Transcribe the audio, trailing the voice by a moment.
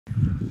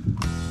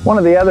One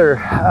of the other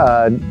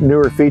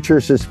newer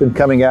features that's been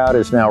coming out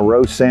is now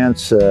row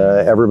sense.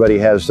 Everybody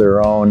has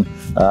their own.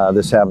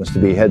 This happens to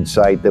be head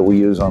sight that we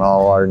use on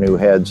all our new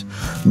heads.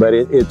 But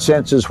it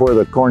senses where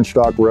the corn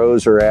stalk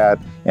rows are at,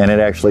 and it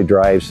actually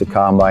drives the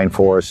combine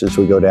for us as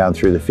we go down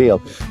through the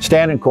field.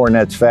 Standing corn,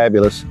 that's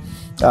fabulous.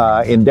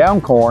 In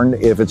down corn,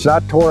 if it's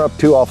not tore up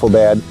too awful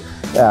bad,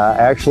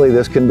 actually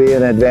this can be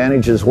an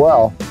advantage as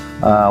well.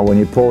 When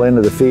you pull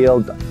into the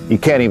field, you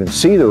can't even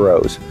see the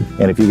rows.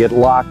 And if you get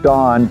locked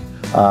on,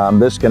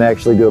 this can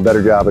actually do a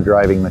better job of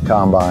driving the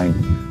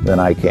combine than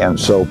I can.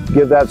 So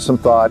give that some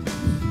thought.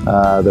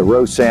 The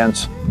row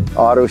sense,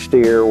 auto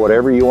steer,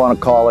 whatever you want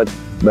to call it,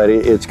 but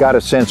it's got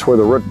to sense where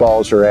the root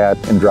balls are at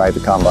and drive the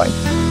combine.